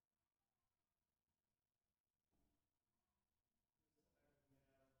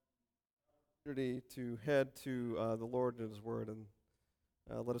Opportunity to head to the Lord and His Word, and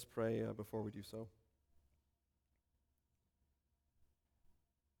let us pray before we do so.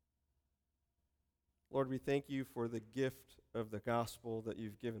 Lord, we thank you for the gift of the gospel that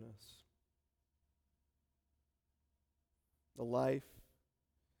you've given us. The life,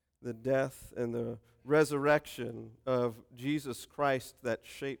 the death, and the resurrection of Jesus Christ that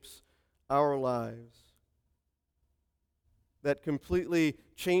shapes our lives, that completely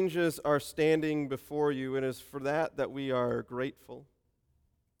changes our standing before you, and is for that we are grateful.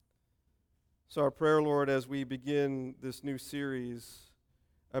 So our prayer, Lord, as we begin this new series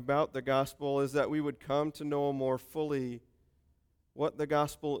about the gospel, is that we would come to know more fully what the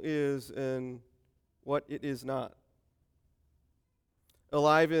gospel is and what it is not.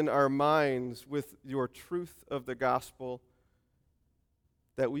 Aliven our minds with your truth of the gospel,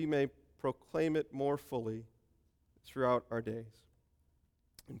 that we may proclaim it more fully throughout our days.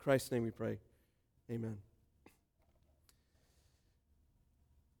 In Christ's name we pray. Amen.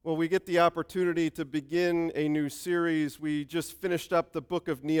 Well, we get the opportunity to begin a new series. We just finished up the book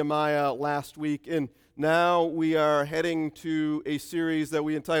of Nehemiah last week, and now we are heading to a series that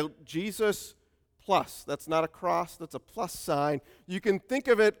we entitled Jesus Plus. That's not a cross, that's a plus sign. You can think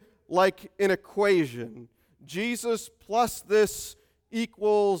of it like an equation. Jesus plus this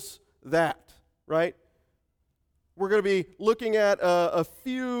equals that, right? We're going to be looking at a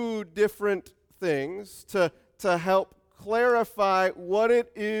few different things to help clarify what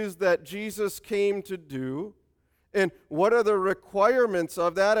it is that Jesus came to do, and what are the requirements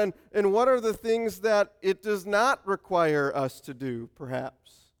of that, and what are the things that it does not require us to do, perhaps.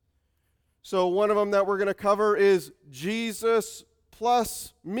 So one of them that we're going to cover is Jesus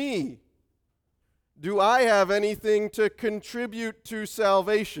plus me. Do I have anything to contribute to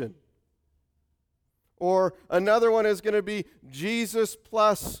salvation? Or another one is going to be Jesus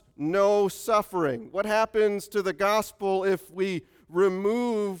plus no suffering. What happens to the gospel if we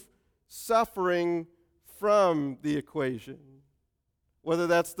remove suffering from the equation? Whether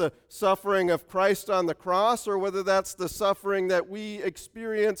that's the suffering of Christ on the cross, or whether that's the suffering that we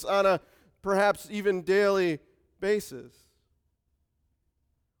experience on a perhaps even daily basis.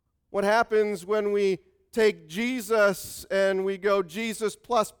 What happens when we take Jesus and we go Jesus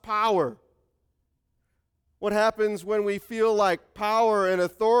plus power? What happens when we feel like power and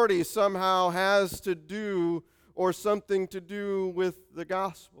authority somehow has to do or something to do with the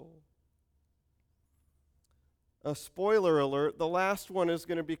gospel? A spoiler alert, the last one is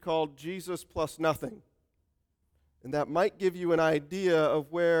going to be called Jesus plus nothing. And that might give you an idea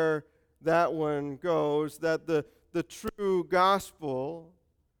of where that one goes, that the true gospel,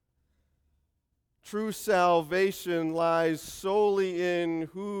 true salvation lies solely in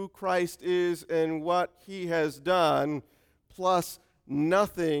who Christ is and what he has done, plus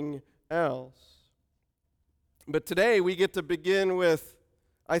nothing else. But today we get to begin with,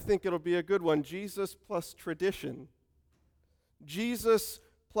 I think it'll be a good one, Jesus plus tradition. Jesus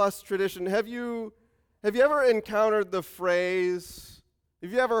plus tradition. Have you ever encountered the phrase,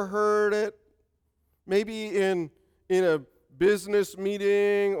 have you ever heard it? Maybe in a business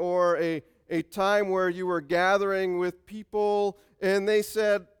meeting or a time where you were gathering with people and they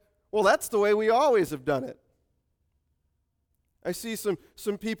said, well, that's the way we always have done it. I see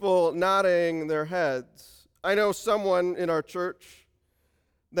some people nodding their heads. I know someone in our church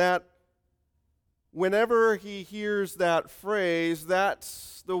that whenever he hears that phrase,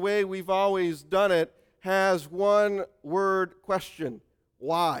 that's the way we've always done it, has one word question: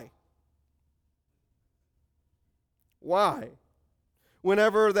 why? Why?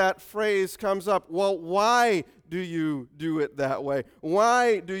 Whenever that phrase comes up, well, why do you do it that way?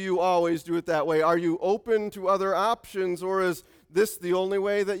 Why do you always do it that way? Are you open to other options, or is this the only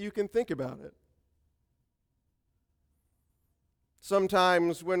way that you can think about it?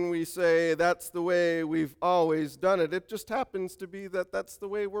 Sometimes when we say that's the way we've always done it, it just happens to be that that's the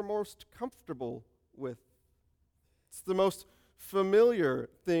way we're most comfortable with. It's the most familiar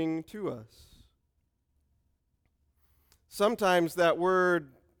thing to us. Sometimes that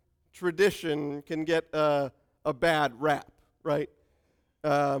word tradition can get a bad rap, right?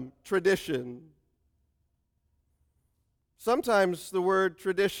 Tradition. Sometimes the word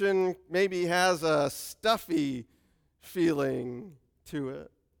tradition maybe has a stuffy feeling to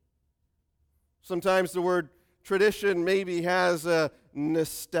it. Sometimes the word tradition maybe has a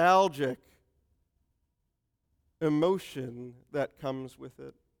nostalgic emotion that comes with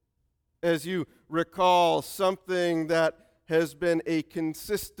it, as you recall something that has been a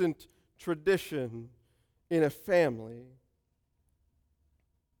consistent tradition in a family.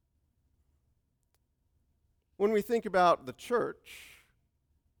 When we think about the church,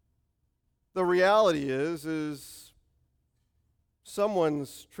 The reality is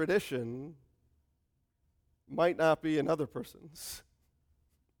someone's tradition might not be another person's.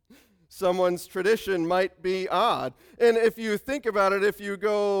 Someone's tradition might be odd. And if you think about it, if you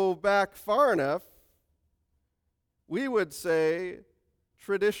go back far enough, we would say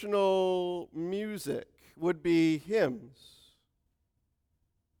traditional music would be hymns.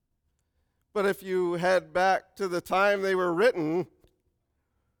 But if you head back to the time they were written,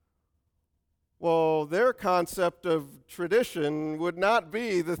 well, their concept of tradition would not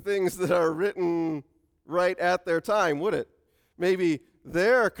be the things that are written right at their time, would it? Maybe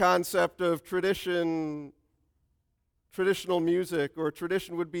their concept of tradition, traditional music or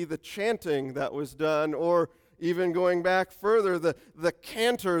tradition would be the chanting that was done, or even going back further, the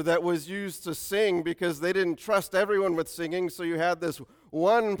cantor that was used to sing, because they didn't trust everyone with singing, so you had this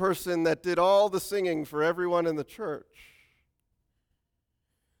one person that did all the singing for everyone in the church.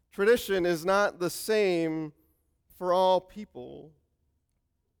 Tradition is not the same for all people.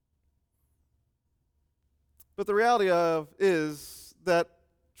 But the reality is that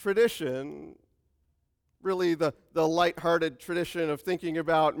tradition, really the lighthearted tradition of thinking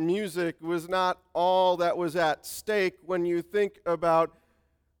about music, was not all that was at stake when you think about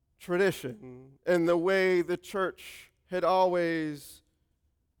tradition and the way the church had always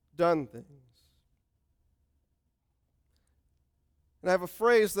done things. And I have a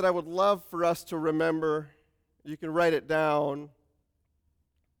phrase that I would love for us to remember. You can write it down.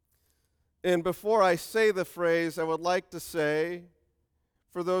 And before I say the phrase, I would like to say,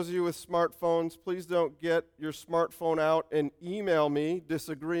 for those of you with smartphones, please don't get your smartphone out and email me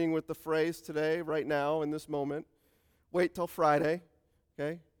disagreeing with the phrase today, right now, in this moment. Wait till Friday,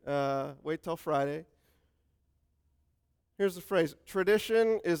 okay? Wait till Friday. Here's the phrase: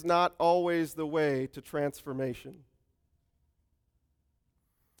 tradition is not always the way to transformation.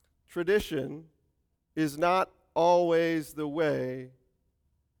 Tradition is not always the way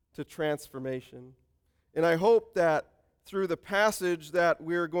to transformation. And I hope that through the passage that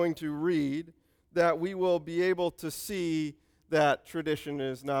we're going to read, that we will be able to see that tradition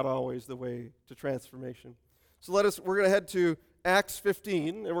is not always the way to transformation. So we're going to head to Acts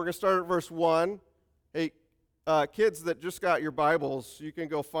 15, and we're going to start at verse 1. Hey, kids that just got your Bibles, you can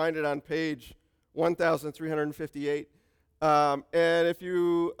go find it on page 1358. And if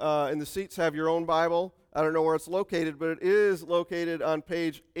you in the seats have your own Bible, I don't know where it's located, but it is located on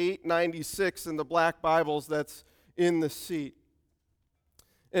page 896 in the black Bibles that's in the seat.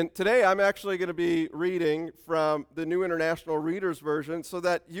 And today I'm actually going to be reading from the New International Reader's Version, so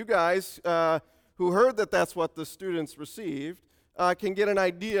that you guys who heard that that's what the students received can get an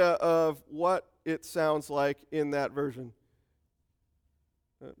idea of what it sounds like in that version.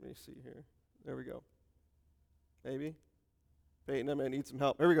 Let me see here. There we go. Maybe. Peyton, I might need some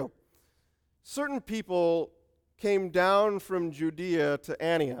help. Here we go. Certain people came down from Judea to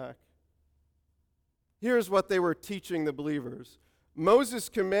Antioch. Here's what they were teaching the believers. Moses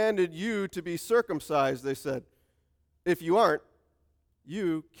commanded you to be circumcised, they said. If you aren't,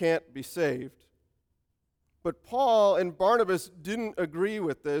 you can't be saved. But Paul and Barnabas didn't agree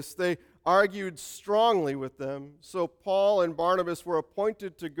with this. They argued strongly with them. So Paul and Barnabas were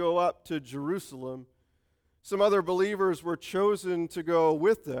appointed to go up to Jerusalem. Some other believers were chosen to go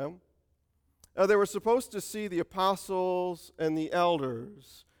with them. They were supposed to see the apostles and the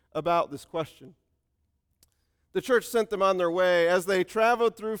elders about this question. The church sent them on their way. As they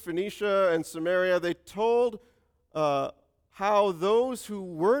traveled through Phoenicia and Samaria, they told how those who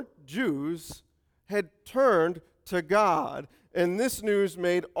weren't Jews had turned to God. And this news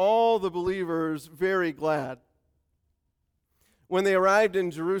made all the believers very glad. When they arrived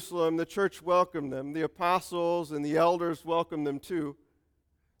in Jerusalem, the church welcomed them. The apostles and the elders welcomed them too.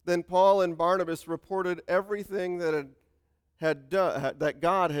 Then Paul and Barnabas reported everything that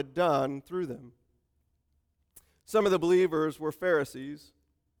God had done through them. Some of the believers were Pharisees.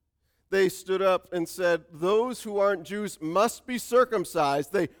 They stood up and said, "Those who aren't Jews must be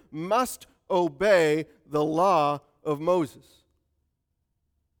circumcised. They must obey the law of Moses."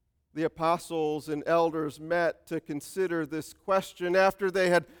 The apostles and elders met to consider this question. After they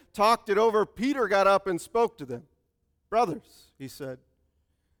had talked it over, Peter got up and spoke to them. "Brothers," he said,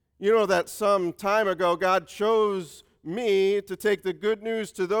 "you know that some time ago God chose me to take the good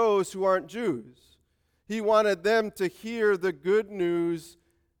news to those who aren't Jews. He wanted them to hear the good news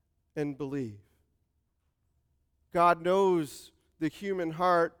and believe. God knows the human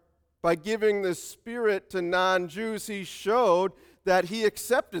heart. By giving the Spirit to non-Jews, He showed that He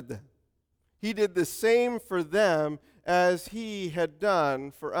accepted them. He did the same for them as He had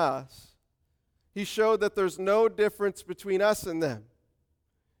done for us. He showed that there's no difference between us and them.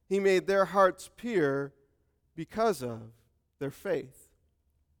 He made their hearts pure because of their faith.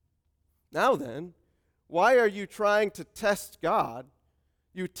 Now then, why are you trying to test God?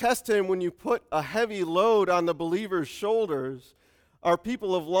 You test him when you put a heavy load on the believer's shoulders. Our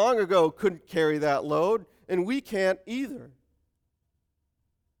people of long ago couldn't carry that load, and we can't either.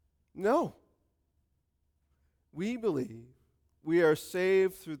 No. We believe we are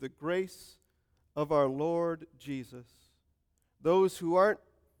saved through the grace of our Lord Jesus. Those who aren't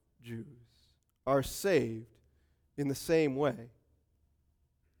Jews are saved in the same way.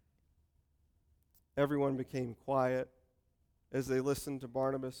 Everyone became quiet as they listened to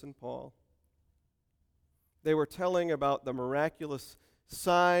Barnabas and Paul. They were telling about the miraculous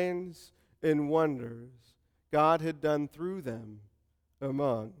signs and wonders God had done through them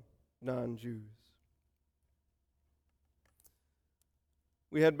among non-Jews.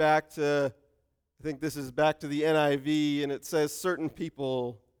 We head back to, I think this is back to the NIV, and it says certain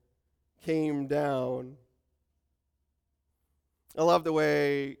people came down. I love the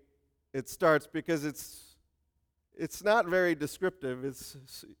way it starts because it's not very descriptive. It's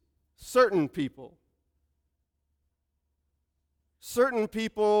certain people. Certain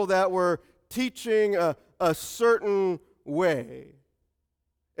people that were teaching a certain way.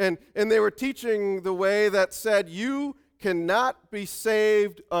 And they were teaching the way that said, you cannot be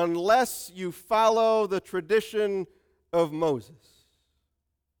saved unless you follow the tradition of Moses.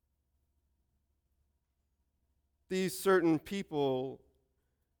 These certain people,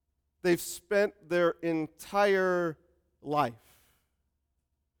 they've spent their entire life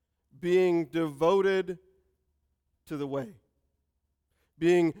being devoted to the way,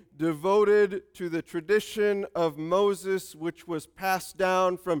 being devoted to the tradition of Moses, which was passed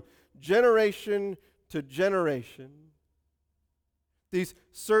down from generation to generation. These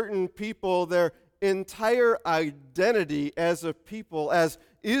certain people, their entire identity as a people, as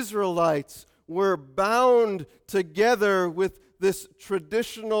Israelites, were bound together with this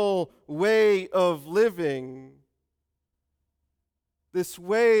traditional way of living, this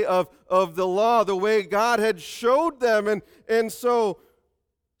way of the law, the way God had showed them. And so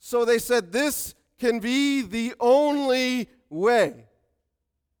they said, this can be the only way.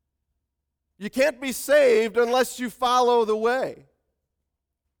 You can't be saved unless you follow the way.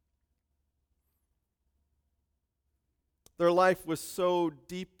 Their life was so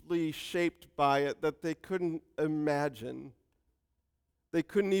deeply shaped by it that they couldn't imagine. They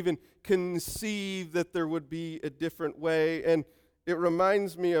couldn't even conceive that there would be a different way. And it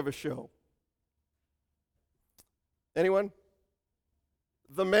reminds me of a show. Anyone?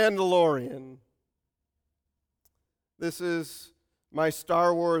 The Mandalorian. This is my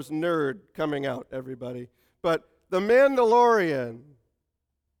Star Wars nerd coming out, everybody. But The Mandalorian,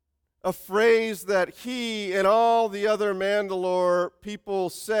 a phrase that he and all the other Mandalore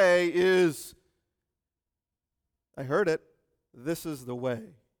people say is, I heard it, this is the way.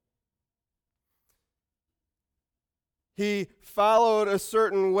 He followed a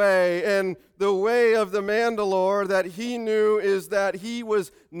certain way, and the way of the Mandalore that he knew is that he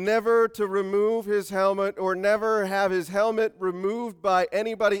was never to remove his helmet or never have his helmet removed by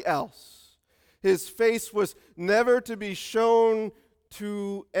anybody else. His face was never to be shown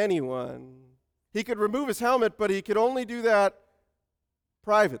to anyone. He could remove his helmet, but he could only do that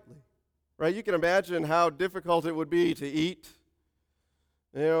privately, right? You can imagine how difficult it would be to eat,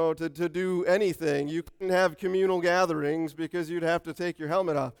 to do anything. You couldn't have communal gatherings because you'd have to take your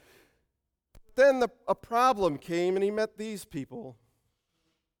helmet off. Then a problem came, and he met these people.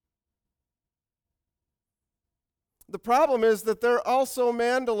 The problem is that they're also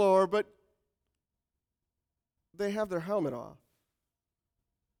Mandalore, but they have their helmet off.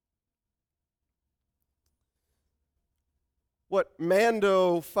 What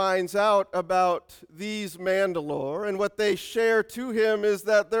Mando finds out about these Mandalore and what they share to him is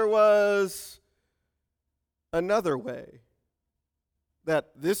that there was another way.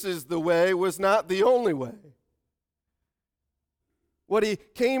 That this is the way was not the only way. What he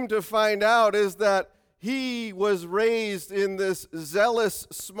came to find out is that he was raised in this zealous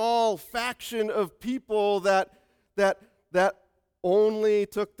small faction of people that only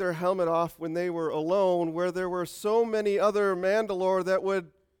took their helmet off when they were alone, where there were so many other Mandalore that would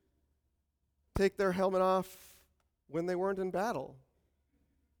take their helmet off when they weren't in battle.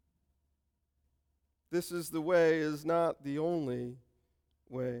 This is the way is not the only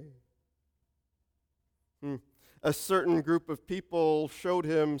way. A certain group of people showed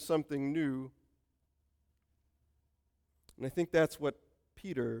him something new. And I think that's what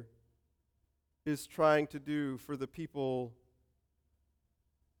Peter is trying to do for the people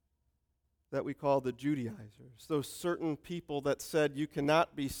that we call the Judaizers, those certain people that said you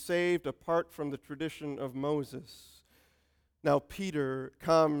cannot be saved apart from the tradition of Moses. Now Peter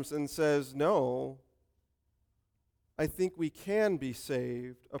comes and says, no, I think we can be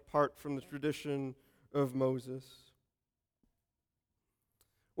saved apart from the tradition of Moses.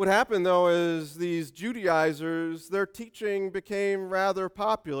 What happened, though, is these Judaizers, their teaching became rather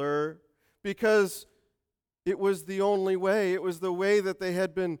popular because it was the only way. It was the way that they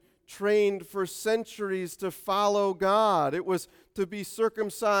had been trained for centuries to follow God. It was to be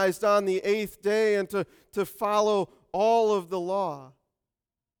circumcised on the 8th day and to follow all of the law.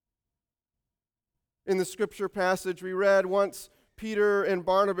 In the scripture passage we read, once Peter and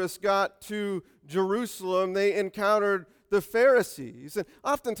Barnabas got to Jerusalem, they encountered the Pharisees. And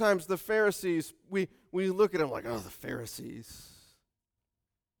oftentimes the Pharisees, we look at them like, oh, the Pharisees.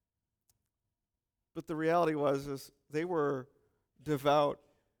 But the reality was they were devout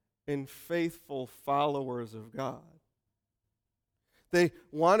and faithful followers of God. They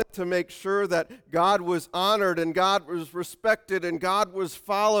wanted to make sure that God was honored and God was respected and God was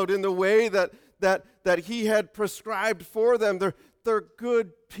followed in the way that He had prescribed for them. They're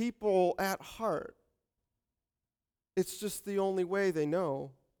good people at heart. It's just the only way they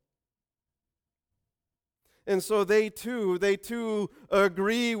know. And so they too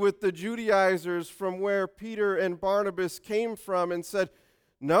agree with the Judaizers from where Peter and Barnabas came from and said,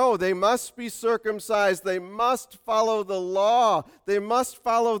 no, they must be circumcised. They must follow the law. They must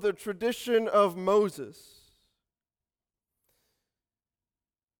follow the tradition of Moses.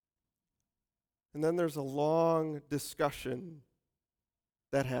 And then there's a long discussion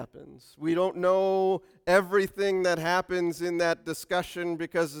that happens. We don't know everything that happens in that discussion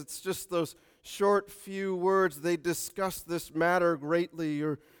because it's just those short few words. They discuss this matter greatly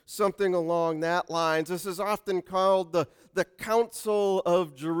or something along that lines. This is often called the Council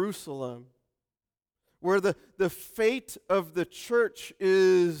of Jerusalem, where the fate of the church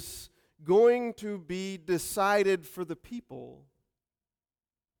is going to be decided for the people.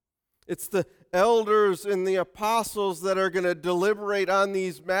 It's the elders and the apostles that are going to deliberate on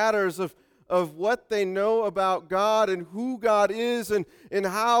these matters of what they know about God and who God is and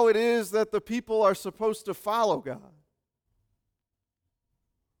how it is that the people are supposed to follow God.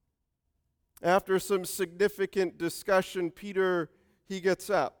 After some significant discussion, Peter, he gets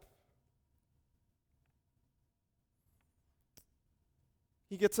up.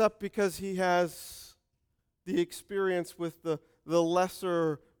 He gets up because he has the experience with the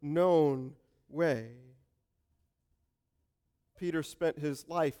lesser known way. Peter spent his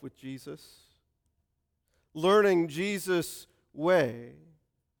life with Jesus, learning Jesus' way,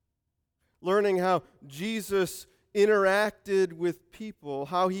 learning how Jesus interacted with people,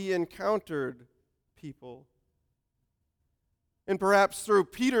 how he encountered people. And perhaps through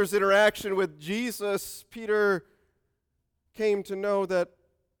Peter's interaction with Jesus, Peter came to know that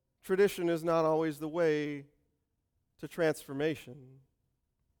tradition is not always the way to transformation.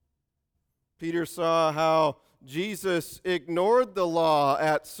 Peter saw how Jesus ignored the law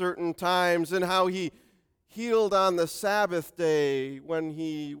at certain times and how he healed on the Sabbath day when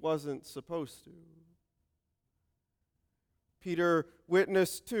he wasn't supposed to. Peter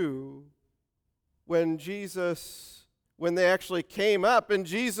witnessed too when they actually came up and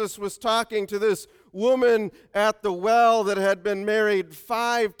Jesus was talking to this woman at the well that had been married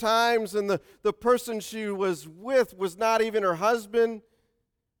 5 times and the person she was with was not even her husband.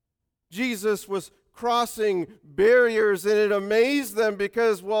 Jesus was crossing barriers, and it amazed them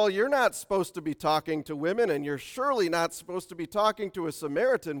because, well, you're not supposed to be talking to women, and you're surely not supposed to be talking to a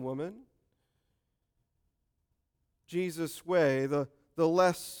Samaritan woman. Jesus' way, the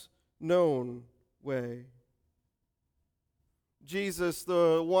less known way. Jesus,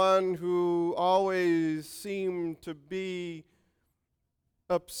 the one who always seemed to be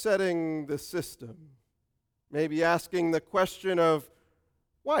upsetting the system, maybe asking the question of,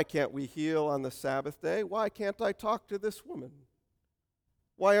 why can't we heal on the Sabbath day? Why can't I talk to this woman?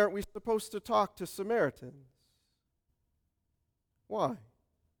 Why aren't we supposed to talk to Samaritans? Why?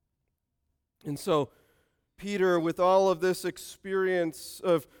 And so Peter, with all of this experience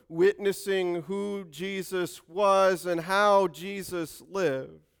of witnessing who Jesus was and how Jesus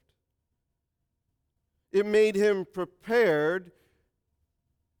lived, it made him prepared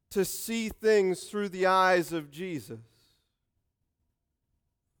to see things through the eyes of Jesus.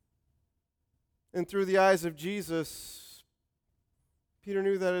 And through the eyes of Jesus, Peter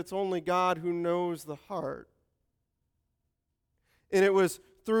knew that it's only God who knows the heart. And it was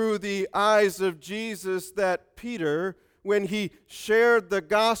through the eyes of Jesus that Peter, when he shared the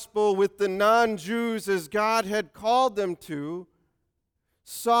gospel with the non-Jews as God had called them to,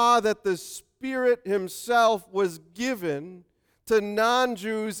 saw that the Spirit himself was given to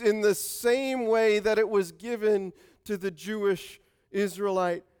non-Jews in the same way that it was given to the Jewish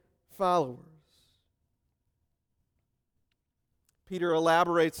Israelite followers. Peter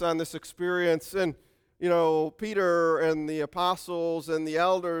elaborates on this experience, and Peter and the apostles and the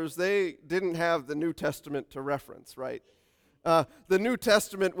elders, they didn't have the New Testament to reference, right? The New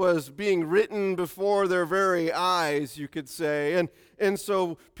Testament was being written before their very eyes, you could say. And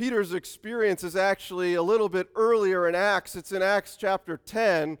so Peter's experience is actually a little bit earlier in Acts. It's in Acts chapter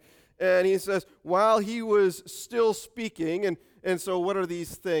 10. And he says, while he was still speaking, and so what are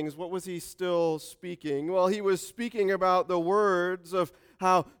these things? What was he still speaking? Well, he was speaking about the words of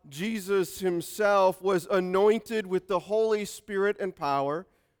how Jesus himself was anointed with the Holy Spirit and power.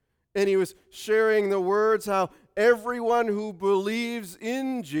 And he was sharing the words how everyone who believes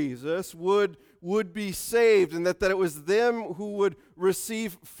in Jesus would be saved, and that it was them who would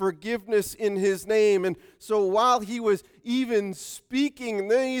receive forgiveness in his name. And so while he was even speaking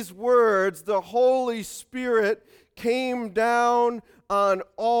these words, the Holy Spirit came down on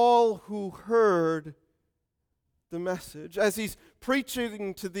all who heard the message. As he's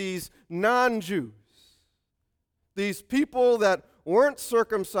preaching to these non-Jews, these people that weren't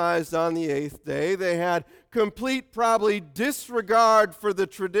circumcised on the 8th day. They had complete, probably, disregard for the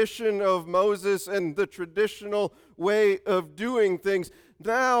tradition of Moses and the traditional way of doing things,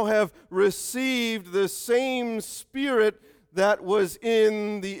 now have received the same Spirit that was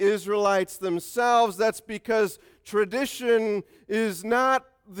in the Israelites themselves. That's because tradition is not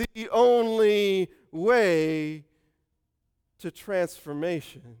the only way to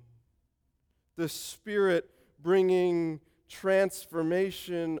transformation. The Spirit bringing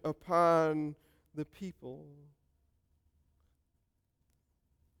transformation upon the people.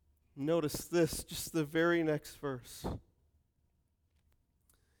 Notice this, just the very next verse.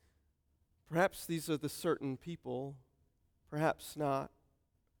 Perhaps these are the certain people, perhaps not.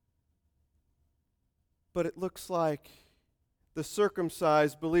 But it looks like the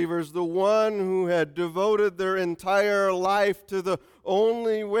circumcised believers, the one who had devoted their entire life to the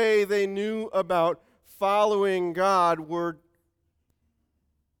only way they knew about following God, were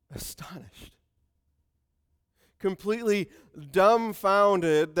astonished, completely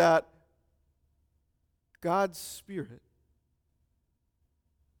dumbfounded that God's Spirit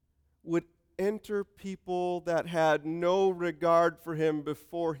would enter people that had no regard for Him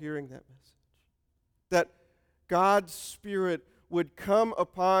before hearing that message. That God's Spirit would come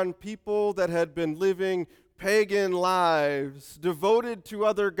upon people that had been living pagan lives, devoted to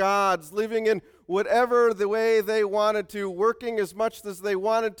other gods, living in whatever the way they wanted to, working as much as they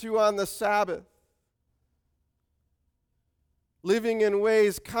wanted to on the Sabbath, living in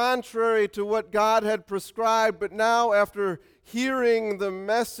ways contrary to what God had prescribed. But now, after hearing the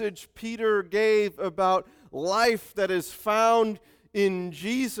message Peter gave about life that is found in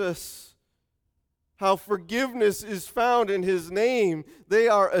Jesus, how forgiveness is found in His name, they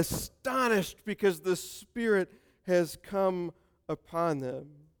are astonished because the Spirit has come upon them.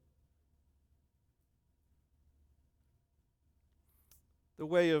 The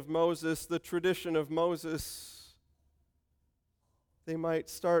way of Moses, the tradition of Moses, they might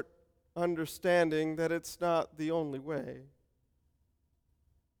start understanding that it's not the only way.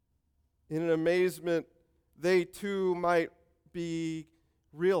 In an amazement, they too might be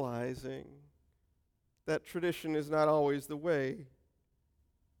realizing that tradition is not always the way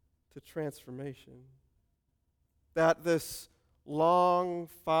to transformation. That this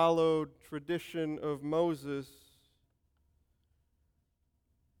long-followed tradition of Moses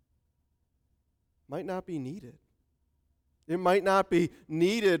might not be needed. It might not be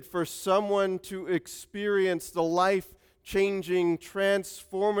needed for someone to experience the life-changing,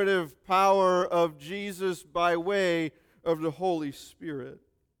 transformative power of Jesus by way of the Holy Spirit.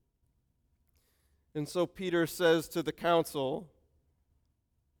 And so Peter says to the council,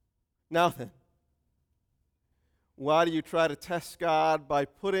 "Now then, why do you try to test God by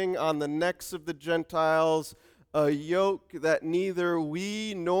putting on the necks of the Gentiles a yoke that neither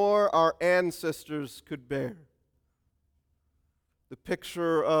we nor our ancestors could bear?" The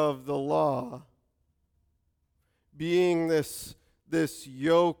picture of the law being this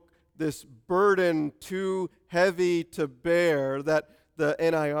yoke, this burden too heavy to bear, that the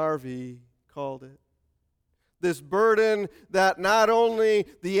NIRV called it. This burden that not only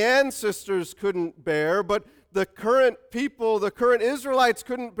the ancestors couldn't bear, but the current people, the current Israelites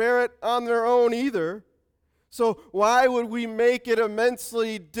couldn't bear it on their own either. So why would we make it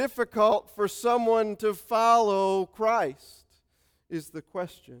immensely difficult for someone to follow Christ, is the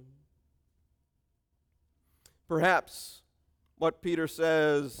question. Perhaps What Peter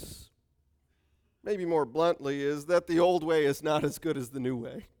says, maybe more bluntly, is that the old way is not as good as the new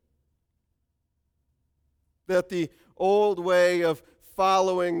way. That the old way of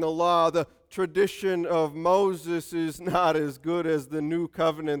following the law, the tradition of Moses, is not as good as the new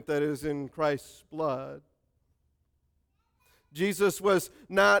covenant that is in Christ's blood. Jesus was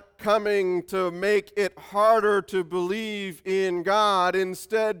not coming to make it harder to believe in God.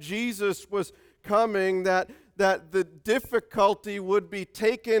 Instead, Jesus was coming that the difficulty would be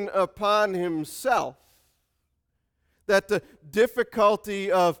taken upon himself. That the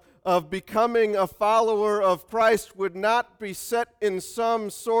difficulty of becoming a follower of Christ would not be set in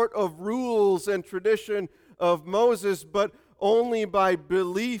some sort of rules and tradition of Moses, but only by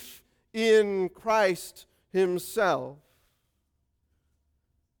belief in Christ himself.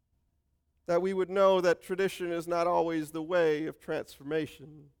 That we would know that tradition is not always the way of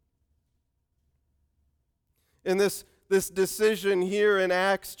transformation. In this decision here in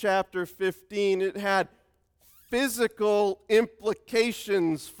Acts chapter 15, it had physical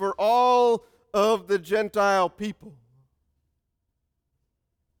implications for all of the Gentile people.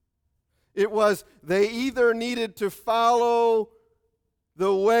 It was they either needed to follow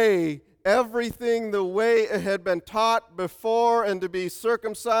the way, everything the way it had been taught before, and to be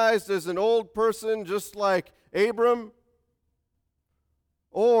circumcised as an old person just like Abram,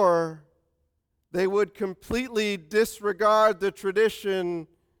 or they would completely disregard the tradition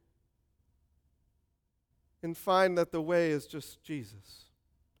and find that the way is just Jesus.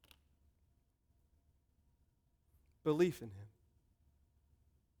 Belief in him.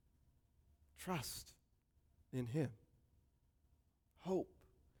 Trust in him. Hope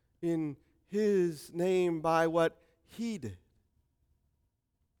in his name by what he did.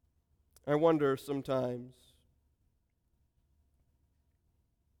 I wonder sometimes.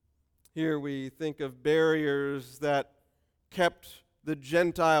 Here we think of barriers that kept the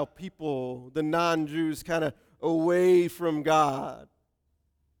Gentile people, the non-Jews, kind of away from God,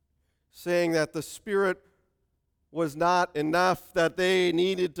 saying that the Spirit was not enough, that they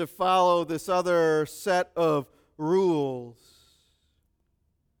needed to follow this other set of rules.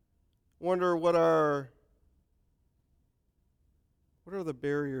 Wonder what are the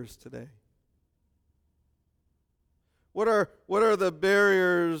barriers today? What are the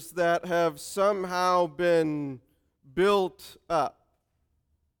barriers that have somehow been built up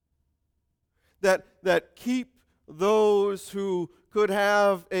that keep those who could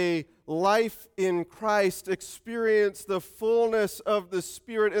have a life in Christ experience the fullness of the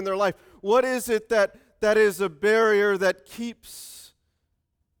Spirit in their life? What is it that is a barrier that keeps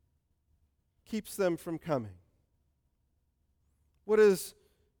them from coming? What is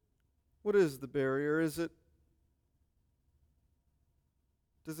the barrier?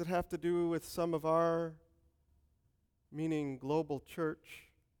 Does it have to do with some of our, meaning global church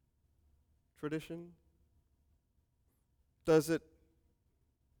tradition? Does it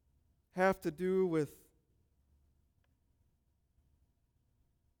have to do with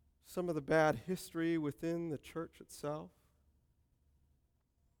some of the bad history within the church itself?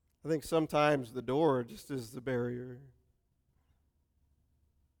 I think sometimes the door just is the barrier.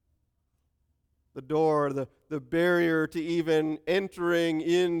 The door, the barrier to even entering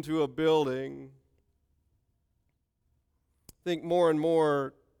into a building. I think more and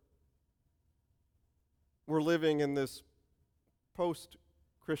more we're living in this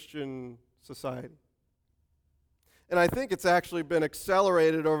post-Christian society. And I think it's actually been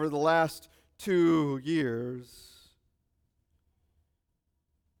accelerated over the last 2 years.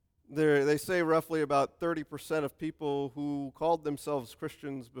 They say roughly about 30% of people who called themselves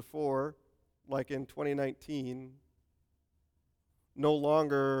Christians before, like in 2019, no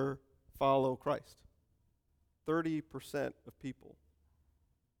longer follow Christ. 30% of people.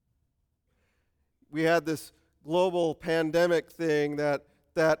 We had this global pandemic thing that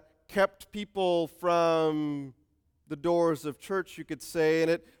kept people from the doors of church, you could say,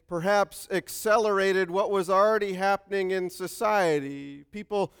 and it perhaps accelerated what was already happening in society.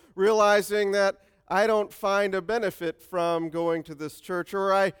 People realizing that I don't find a benefit from going to this church,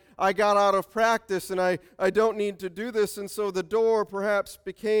 or I got out of practice and I don't need to do this, and so the door perhaps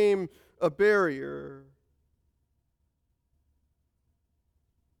became a barrier.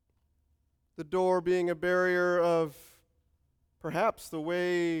 The door being a barrier of perhaps the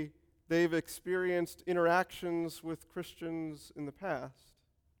way they've experienced interactions with Christians in the past.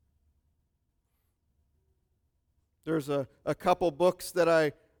 There's a couple books that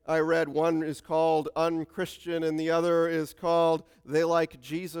I read. One is called Unchristian, and the other is called They Like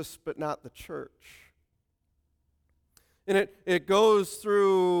Jesus But Not the Church. And it goes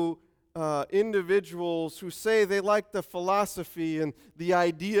through individuals who say they like the philosophy and the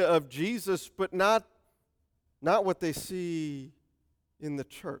idea of Jesus, but not what they see in the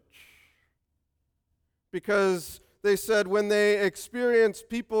church. Because they said when they experience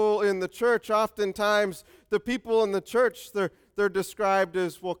people in the church, oftentimes the people in the church, they're described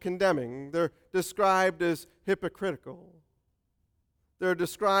as, well, condemning. They're described as hypocritical. They're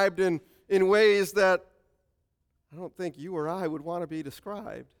described in ways that I don't think you or I would want to be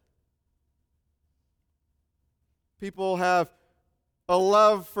described. People have a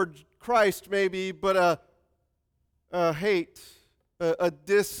love for Christ maybe, but a hate, a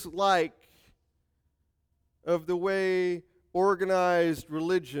dislike of the way organized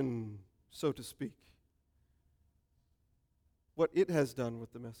religion, so to speak, what it has done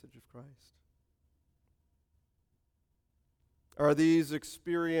with the message of Christ. Are these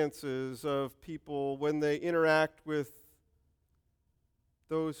experiences of people when they interact with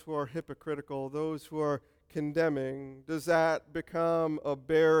those who are hypocritical, those who are condemning, does that become a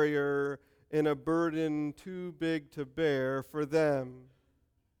barrier and a burden too big to bear for them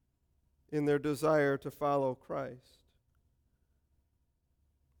in their desire to follow Christ?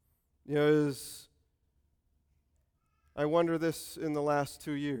 You know, I wonder this in the last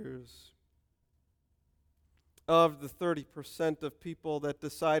 2 years. Of the 30% of people that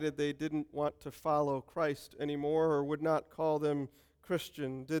decided they didn't want to follow Christ anymore or would not call them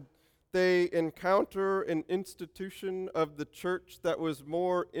Christian, did they encounter an institution of the church that was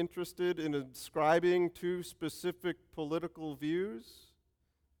more interested in ascribing to specific political views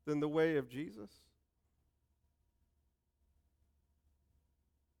than the way of Jesus?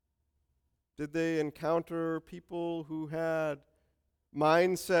 Did they encounter people who had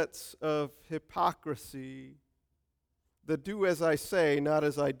mindsets of hypocrisy, the do as I say, not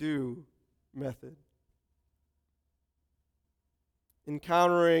as I do method?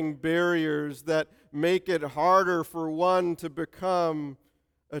 Encountering barriers that make it harder for one to become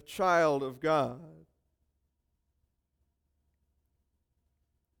a child of God.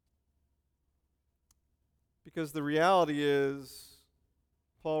 Because the reality is,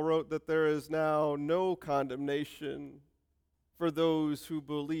 Paul wrote that there is now no condemnation for those who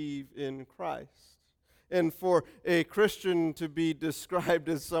believe in Christ. And for a Christian to be described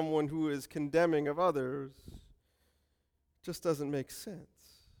as someone who is condemning of others just doesn't make sense.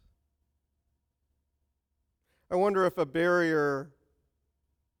 I wonder if a barrier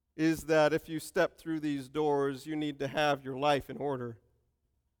is that if you step through these doors, you need to have your life in order.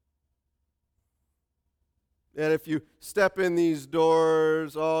 And if you step in these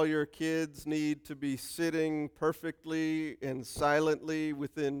doors, all your kids need to be sitting perfectly and silently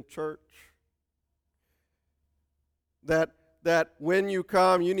within church. That when you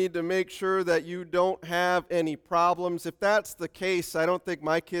come, you need to make sure that you don't have any problems. If that's the case, I don't think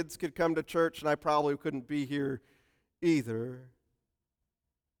my kids could come to church, and I probably couldn't be here either.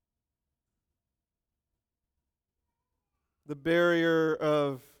 The barrier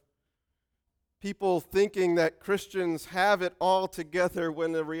of people thinking that Christians have it all together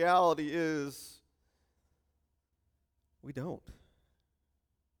when the reality is we don't.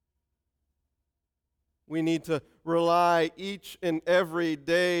 We need to rely each and every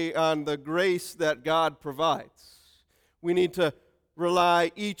day on the grace that God provides. We need to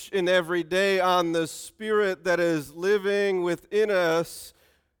rely each and every day on the Spirit that is living within us,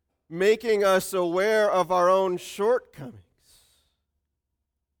 making us aware of our own shortcomings.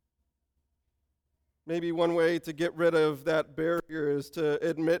 Maybe one way to get rid of that barrier is to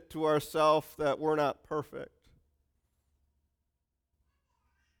admit to ourselves that we're not perfect.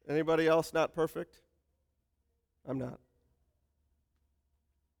 Anybody else not perfect? I'm not.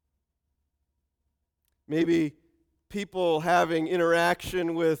 Maybe people having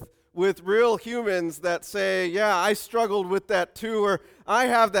interaction with real humans that say, yeah, I struggled with that too, or I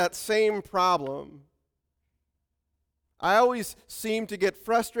have that same problem. I always seem to get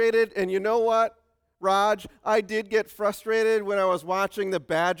frustrated, and you know what, Raj? I did get frustrated when I was watching the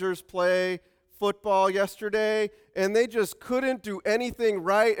Badgers play football yesterday, and they just couldn't do anything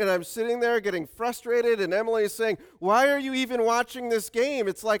right, and I'm sitting there getting frustrated, and Emily is saying, why are you even watching this game?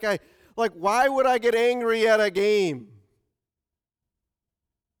 It's like, why would I get angry at a game?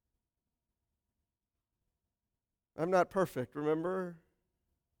 I'm not perfect, remember?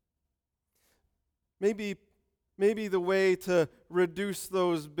 Maybe the way to reduce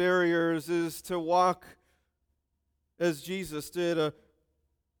those barriers is to walk as Jesus did,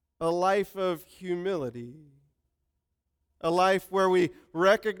 a life of humility, a life where we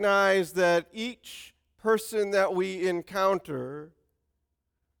recognize that each person that we encounter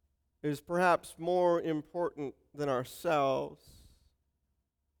is perhaps more important than ourselves.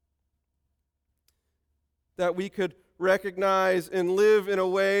 that we could recognize and live in a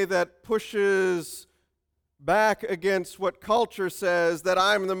way that pushes back against what culture says, that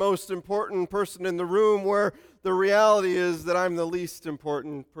I'm the most important person in the room, where the reality is that I'm the least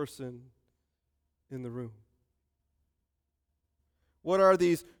important person in the room. What are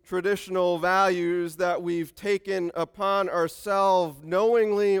these traditional values that we've taken upon ourselves,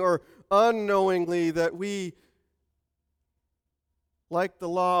 knowingly or unknowingly, that we, like the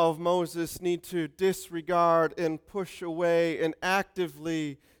law of Moses, need to disregard and push away and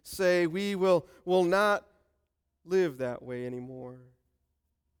actively say we will not live that way anymore?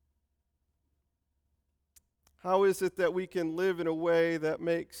 How is it that we can live in a way that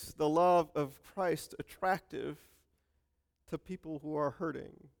makes the love of Christ attractive to people who are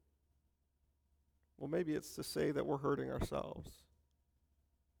hurting? Well, maybe it's to say that we're hurting ourselves.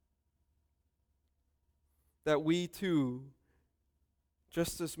 That we too,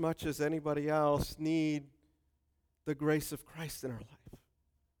 just as much as anybody else, need the grace of Christ in our life.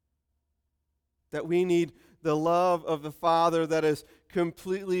 That we need the love of the Father that is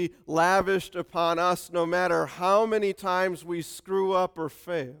completely lavished upon us no matter how many times we screw up or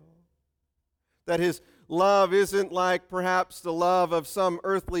fail. That His love isn't like perhaps the love of some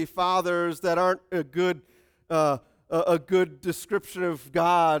earthly fathers that aren't a good description of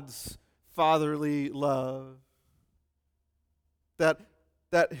God's fatherly love.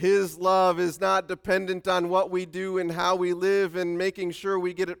 That His love is not dependent on what we do and how we live and making sure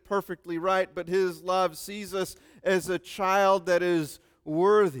we get it perfectly right, but His love sees us as a child that is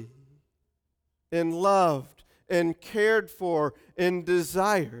worthy and loved and cared for and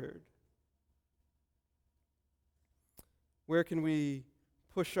desired. Where can we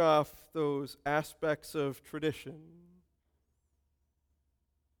push off those aspects of tradition?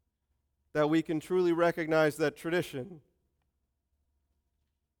 That we can truly recognize that tradition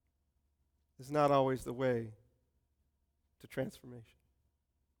is not always the way to transformation.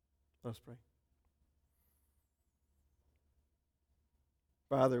 Let us pray.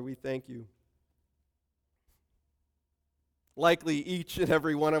 Father, we thank You. Likely each and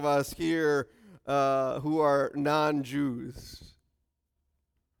every one of us here who are non-Jews,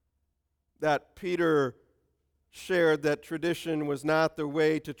 that Peter shared that tradition was not the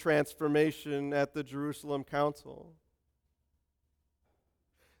way to transformation at the Jerusalem Council.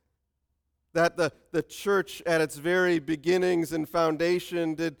 That the church at its very beginnings and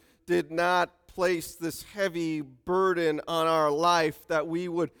foundation did not place this heavy burden on our life that we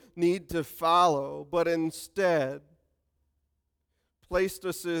would need to follow, but instead placed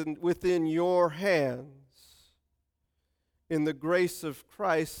us within Your hands in the grace of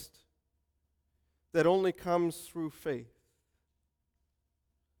Christ that only comes through faith.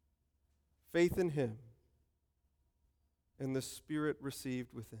 Faith in Him and the Spirit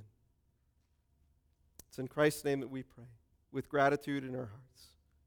received within. It's in Christ's name that we pray, with gratitude in our hearts.